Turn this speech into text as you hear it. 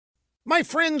My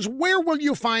friends, where will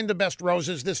you find the best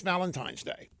roses this Valentine's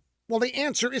Day? Well, the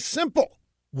answer is simple.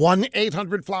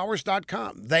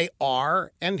 1-800-Flowers.com. They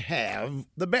are and have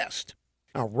the best.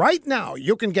 Now, right now,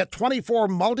 you can get 24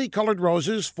 multicolored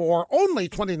roses for only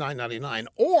 $29.99,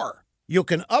 or you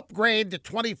can upgrade to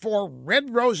 24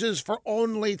 red roses for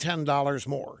only $10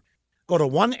 more. Go to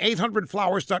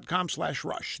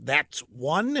 1-800-Flowers.com/rush. That's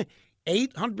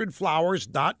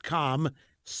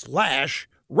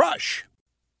 1-800-Flowers.com/rush.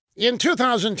 In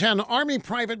 2010, Army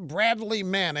Private Bradley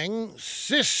Manning,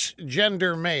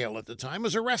 cisgender male at the time,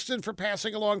 was arrested for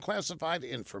passing along classified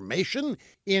information,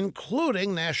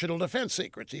 including national defense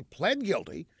secrets. He pled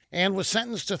guilty and was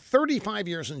sentenced to 35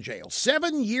 years in jail.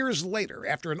 7 years later,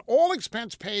 after an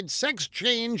all-expense-paid sex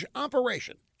change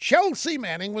operation, Chelsea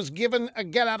Manning was given a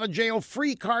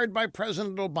get-out-of-jail-free card by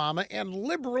President Obama, and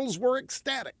liberals were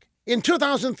ecstatic. In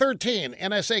 2013,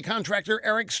 NSA contractor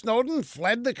Eric Snowden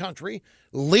fled the country,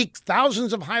 leaked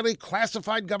thousands of highly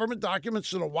classified government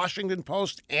documents to the Washington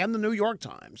Post and the New York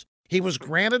Times. He was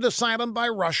granted asylum by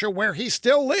Russia, where he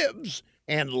still lives,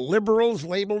 and liberals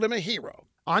labeled him a hero.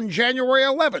 On January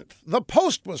 11th, The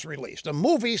Post was released, a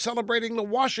movie celebrating the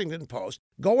Washington Post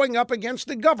going up against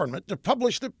the government to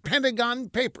publish the Pentagon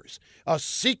Papers, a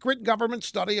secret government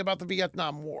study about the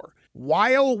Vietnam War,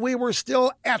 while we were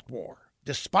still at war.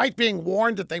 Despite being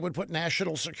warned that they would put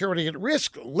national security at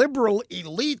risk, liberal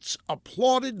elites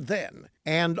applauded then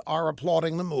and are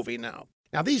applauding the movie now.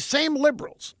 Now, these same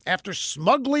liberals, after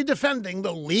smugly defending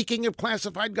the leaking of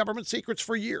classified government secrets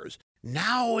for years,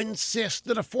 now insist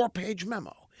that a 4-page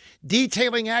memo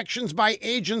detailing actions by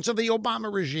agents of the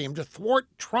Obama regime to thwart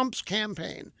Trump's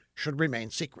campaign should remain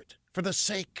secret for the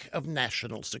sake of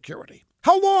national security.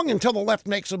 How long until the left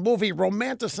makes a movie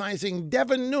romanticizing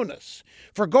Devin Nunes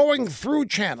for going through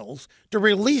channels to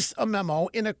release a memo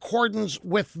in accordance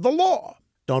with the law?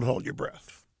 Don't hold your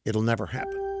breath. It'll never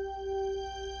happen.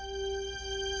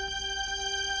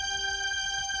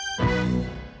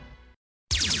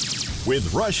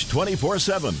 With Rush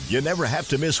 24/7, you never have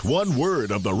to miss one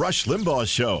word of the Rush Limbaugh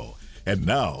Show. And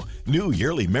now, new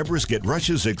yearly members get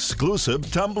Rush's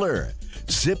exclusive tumbler.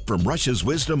 Sip from Rush's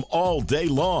wisdom all day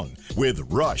long with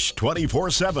Rush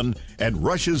 24/7 and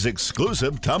Rush's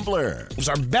exclusive tumbler. It's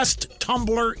our best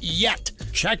tumbler yet.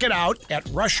 Check it out at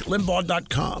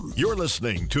rushlimbaugh.com. You're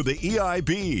listening to the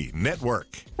EIB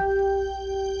Network.